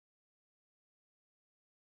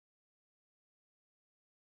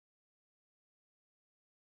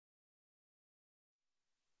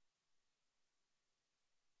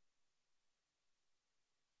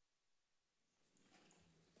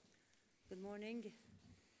Good morning.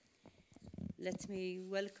 Let me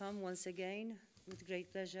welcome once again, with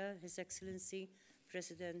great pleasure, His Excellency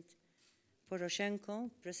President Poroshenko,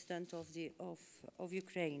 President of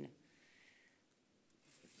Ukraine.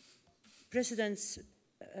 President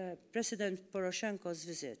Poroshenko's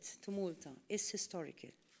visit to Malta is historical.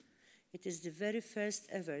 It is the very first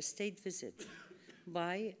ever state visit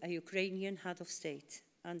by a Ukrainian head of state,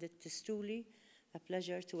 and it is truly a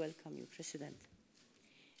pleasure to welcome you, President.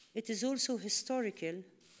 It is also historical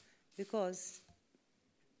because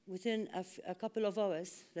within a couple of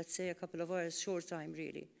hours, let's say a couple of hours, short time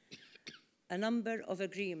really, a number of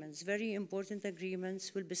agreements, very important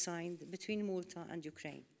agreements, will be signed between Malta and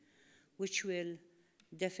Ukraine, which will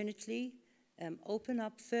definitely open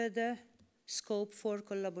up further scope for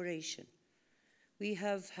collaboration. We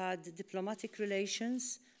have had diplomatic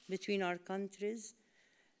relations between our countries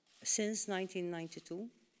since 1992,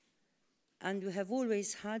 and we have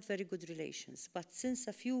always had very good relations. But since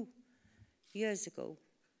a few years ago,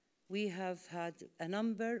 we have had a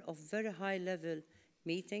number of very high-level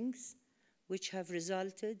meetings which have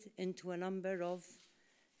resulted into a number of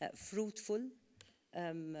fruitful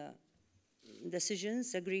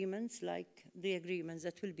decisions, agreements, like the agreements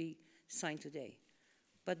that will be signed today.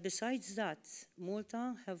 But besides that,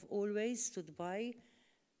 Malta have always stood by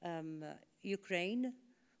Ukraine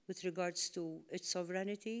with regards to its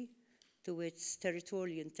sovereignty, to its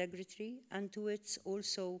territorial integrity, and to its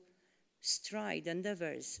also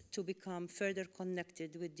endeavors to become further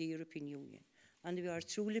connected with the European Union. And we are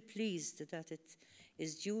truly pleased that it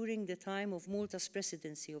is during the time of Malta's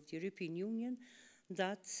presidency of the European Union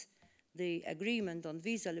that the agreement on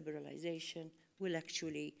visa liberalization will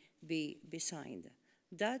actually be signed.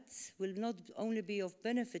 That will not only be of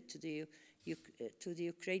benefit to the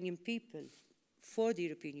Ukrainian people for the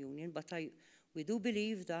European Union, but we do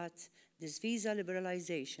believe that this visa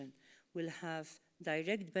liberalization will have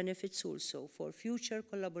direct benefits also for future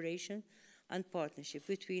collaboration and partnership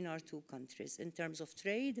between our two countries in terms of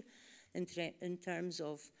trade, in terms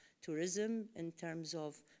of tourism, in terms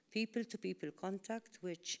of people-to-people contact,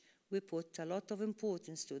 which we put a lot of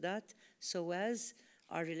importance to that, so as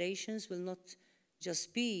our relations will not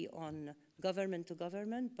just be on government to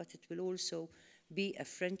government, but it will also be a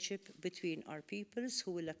friendship between our peoples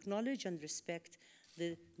who will acknowledge and respect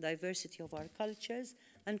the diversity of our cultures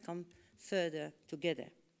and come further together.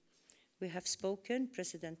 We have spoken,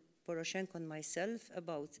 President Poroshenko and myself,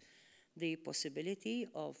 about the possibility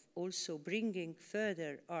of also bringing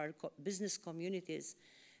further our business communities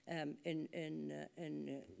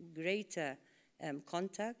in greater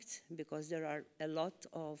contact, because there are a lot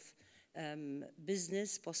of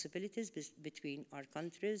business possibilities between our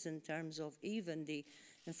countries in terms of even the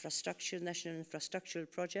infrastructure, national infrastructural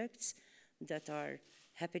projects that are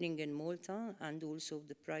happening in Malta, and also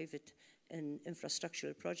the private and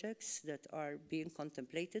infrastructural projects that are being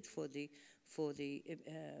contemplated for the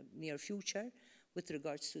near future with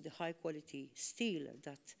regards to the high quality steel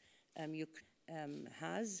that Ukraine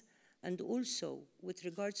has, and also with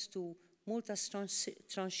regards to Malta's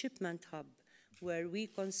transshipment hub, where we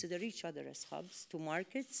consider each other as hubs to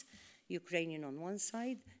markets, Ukrainian on one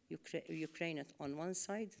side, Ukraine on one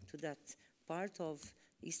side, to that part of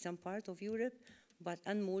eastern part of Europe,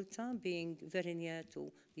 and Malta, being very near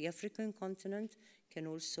to the African continent, can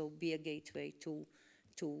also be a gateway to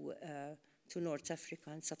North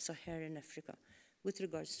Africa and sub-Saharan Africa with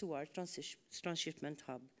regards to our transshipment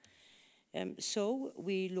hub. So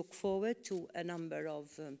we look forward to a number of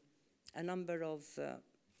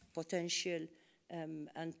potential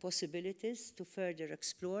and possibilities to further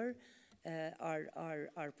explore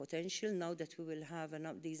our potential now that we will have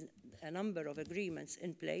a number of agreements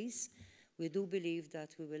in place. We do believe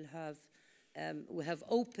that we have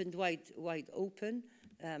opened wide open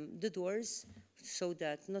the doors, so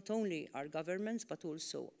that not only our governments but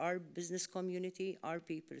also our business community, our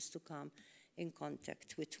peoples, to come in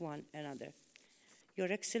contact with one another.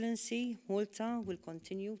 Your Excellency, Malta will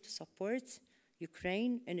continue to support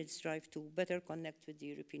Ukraine in its drive to better connect with the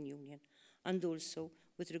European Union, and also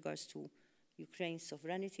with regards to Ukraine's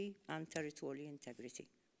sovereignty and territorial integrity.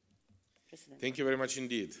 President. Thank you very much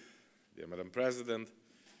indeed, dear Madam President,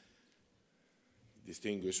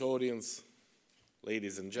 distinguished audience,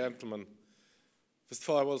 ladies and gentlemen. First of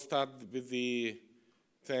all, I will start with the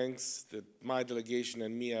thanks that my delegation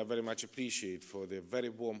and me very much appreciate for the very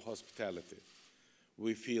warm hospitality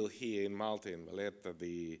we feel here in Malta, in Valletta,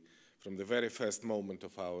 from the very first moment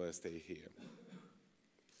of our stay here.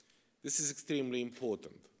 This is extremely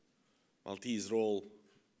important, Maltese role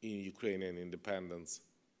in Ukrainian independence,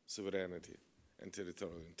 sovereignty, and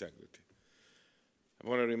territorial integrity. I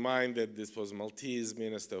want to remind that this was Maltese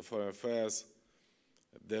Minister of Foreign Affairs,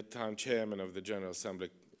 at that time Chairman of the General Assembly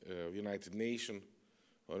of United Nations,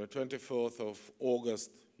 on the 24th of August,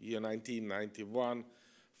 year 1991,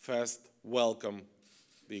 first welcomed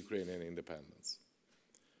the Ukrainian independence.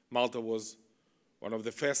 Malta was one of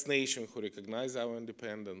the first nations who recognized our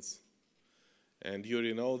independence, and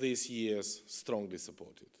during all these years, strongly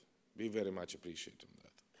supported. We very much appreciate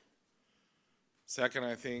that. Second,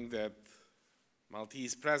 I think that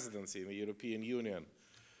Maltese presidency in the European Union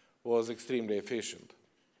was extremely efficient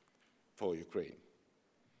for Ukraine.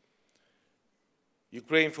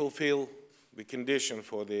 Ukraine fulfilled the condition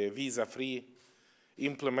for the visa-free,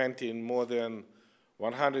 implementing more than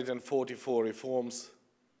 144 reforms,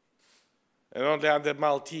 and only under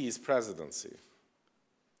Maltese presidency,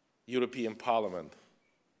 European Parliament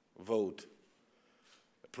vote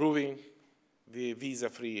approving the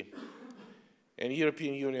visa-free, and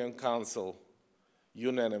European Union Council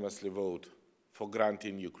unanimously vote for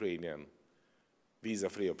granting Ukrainian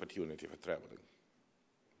visa-free opportunity for traveling.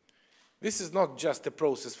 This is not just a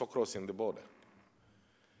process for crossing the border.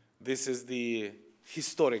 This is the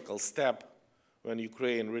historical step when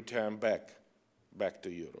Ukraine returned back to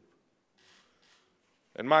Europe.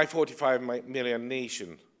 And my 45 million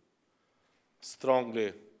nation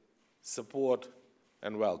strongly support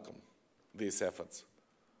and welcome these efforts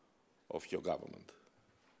of your government,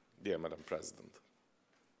 dear Madam President.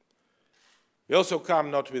 We also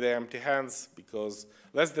come not with empty hands, because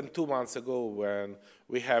less than 2 months ago, when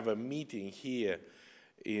we have a meeting here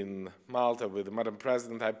in Malta with Madam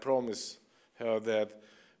President, I promised her that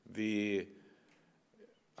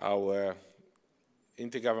our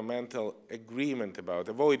intergovernmental agreement about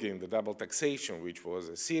avoiding the double taxation, which was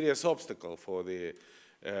a serious obstacle for the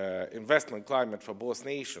investment climate for both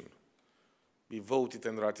nations, be voted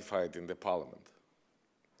and ratified in the Parliament.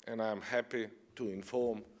 And I'm happy to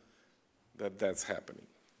inform that that's happening.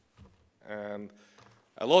 And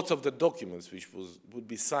a lot of the documents which would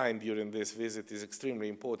be signed during this visit is extremely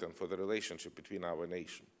important for the relationship between our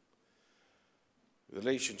nation. The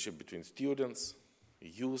relationship between students,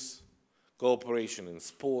 youth, cooperation in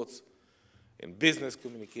sports, in business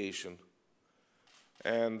communication.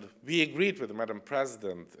 And we agreed with Madam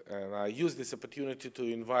President, and I used this opportunity to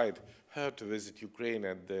invite her to visit Ukraine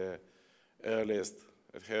at her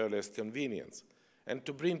earliest convenience, and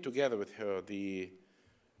to bring together with her the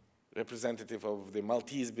representative of the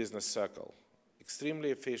Maltese business circle.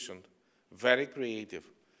 Extremely efficient, very creative,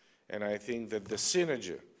 and I think that the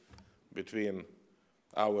synergy between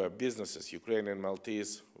our businesses, Ukrainian and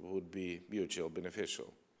Maltese, would be mutually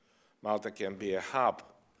beneficial. Malta can be a hub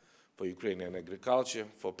for Ukrainian agriculture,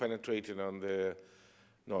 for penetrating on the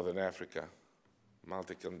Northern Africa.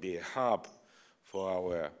 Malta can be a hub for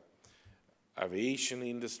our aviation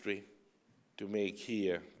industry, to make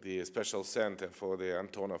here the special center for the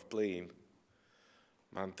Antonov plane.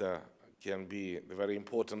 Malta can be a very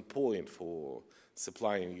important point for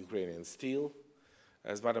supplying Ukrainian steel,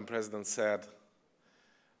 as Madam President said,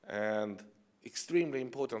 and extremely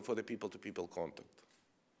important for the people-to-people contact.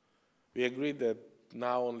 We agreed that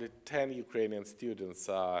now only 10 Ukrainian students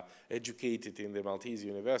are educated in the Maltese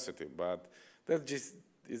University, but that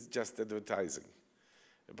is just advertising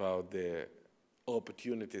about the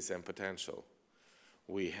opportunities and potential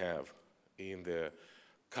we have in the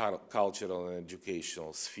cultural and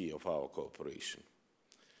educational sphere of our cooperation.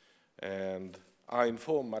 And I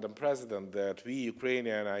informed Madam President that we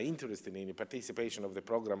Ukrainians are interested in the participation of the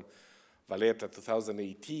program Valletta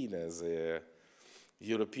 2018 as a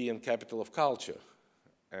European Capital of Culture.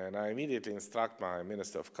 And I immediately instruct my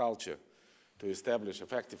Minister of Culture to establish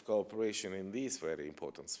effective cooperation in this very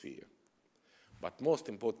important sphere. But most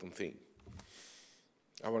important thing,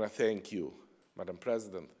 I want to thank you, Madam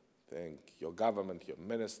President, thank your government, your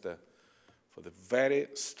minister, for the very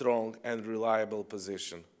strong and reliable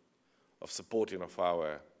position of supporting of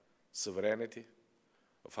our sovereignty,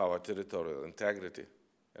 of our territorial integrity,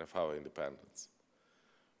 and of our independence.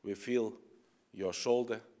 We feel your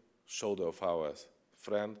shoulder of our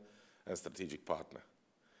friend and strategic partner.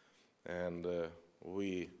 And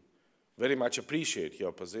we very much appreciate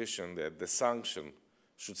your position that the sanction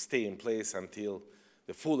should stay in place until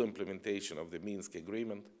the full implementation of the Minsk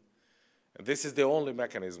agreement. And this is the only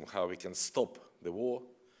mechanism how we can stop the war,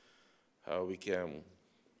 how we can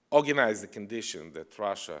organize the condition that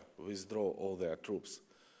Russia withdraw all their troops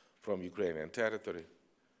from Ukrainian territory,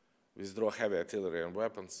 withdraw heavy artillery and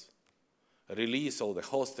weapons, release all the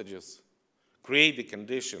hostages, create the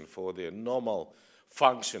condition for the normal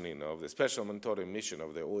functioning of the special monitoring mission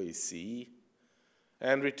of the OSCE,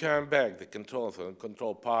 and return back the control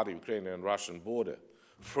part of the Ukrainian and Russian border,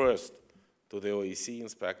 first to the OEC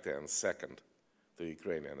inspector, and second, to the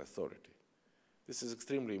Ukrainian authority. This is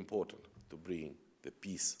extremely important to bring the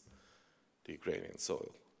peace to Ukrainian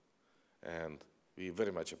soil. And we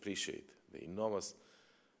very much appreciate the enormous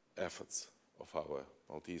efforts of our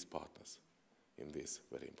Maltese partners in this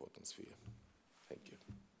very important sphere. Thank you.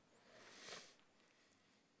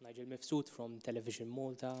 Nigel Mifsud from Television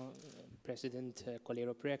Malta, President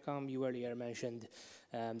Kolero Prekam. You earlier mentioned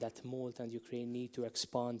that Malta and Ukraine need to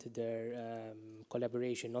expand their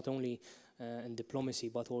collaboration, not only in diplomacy,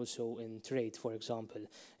 but also in trade, for example.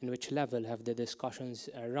 In which level have the discussions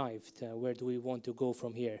arrived? Where do we want to go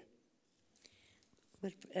from here?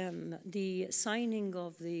 Well, the signing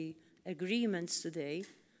of the agreements today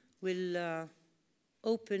will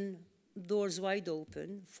open doors wide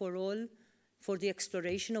open for the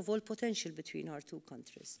exploration of all potential between our two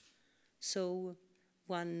countries. So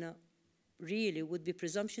one really would be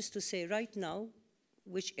presumptuous to say right now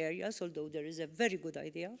which areas, although there is a very good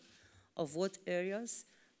idea of what areas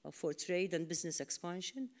for trade and business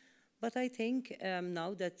expansion. But I think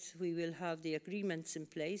now that we will have the agreements in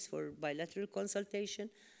place for bilateral consultation,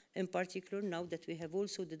 in particular, now that we have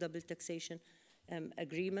also the double taxation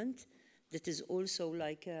agreement, that is also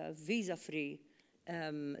like a visa-free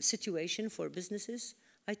situation for businesses,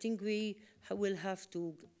 I think we will have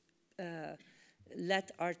to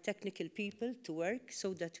let our technical people to work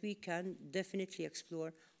so that we can definitely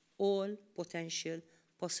explore all potential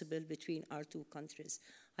possible between our two countries.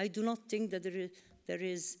 I do not think that there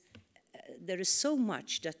is so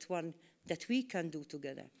much that we can do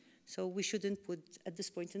together. So we shouldn't put, at this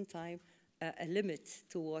point in time, a limit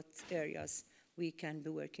to what areas we can be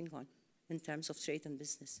working on in terms of trade and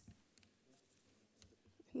business.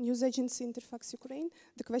 News agency Interfax Ukraine.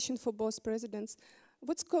 The question for both presidents.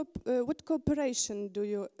 What cooperation do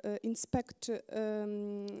you expect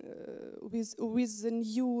with the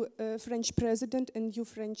new French president and new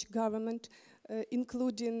French government,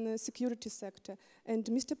 including security sector? And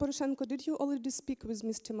Mr. Poroshenko, did you already speak with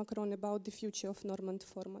Mr. Macron about the future of Normand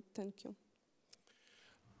format? Thank you.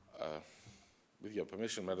 With your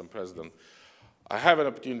permission, Madam President, I have an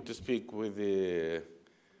opportunity to speak with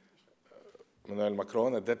Emmanuel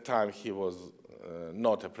Macron. At that time, he was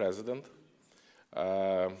not a president.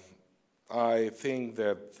 I think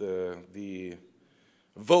that the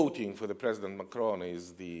voting for the President Macron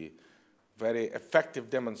is the very effective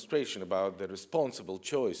demonstration about the responsible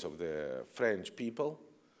choice of the French people.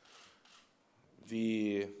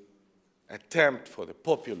 The attempt for the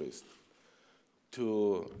populists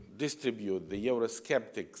to distribute the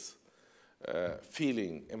Eurosceptics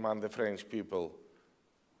feeling among the French people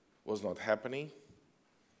was not happening,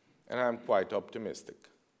 and I'm quite optimistic.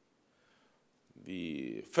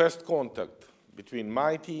 The first contact between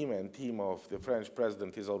my team and team of the French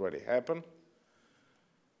president has already happened.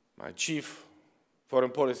 My chief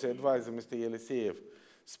foreign policy advisor, Mr. Yeliseyev,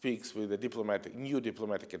 speaks with the new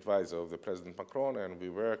diplomatic advisor of the President Macron, and we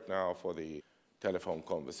work now for the telephone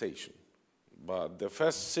conversation. But the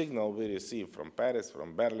first signal we received from Paris,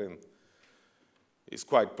 from Berlin, is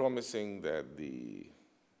quite promising that the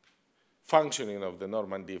functioning of the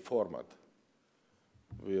Normandy format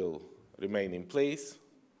will remain in place,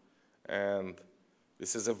 and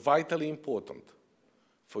this is a vitally important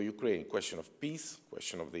for Ukraine question of peace,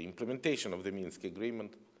 question of the implementation of the Minsk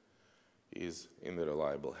agreement is in the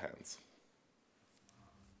reliable hands.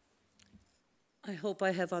 I hope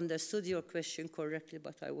I have understood your question correctly,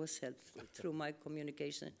 but I was helped through my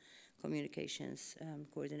communications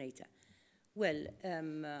coordinator. Well,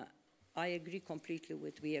 we agree completely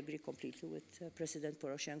with President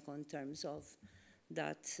Poroshenko in terms of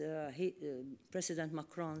that President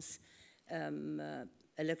Macron's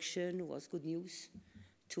election was good news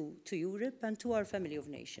to Europe and to our family of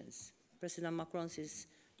nations. President Macron is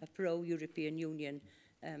a pro-European Union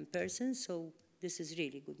person, so this is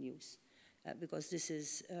really good news because this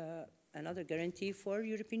is another guarantee for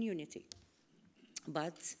European unity.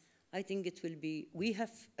 But I think it will be, we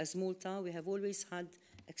have, as Malta, we have always had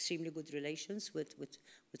extremely good relations with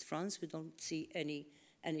France. We don't see any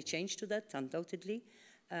change to that, undoubtedly.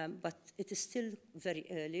 But it is still very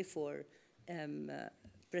early for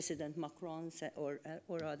President Macron's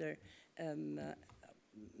or other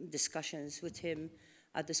discussions with him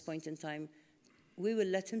at this point in time. We will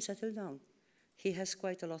let him settle down. He has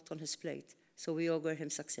quite a lot on his plate, so we augur him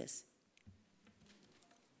success.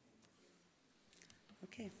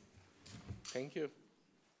 Okay. Thank you.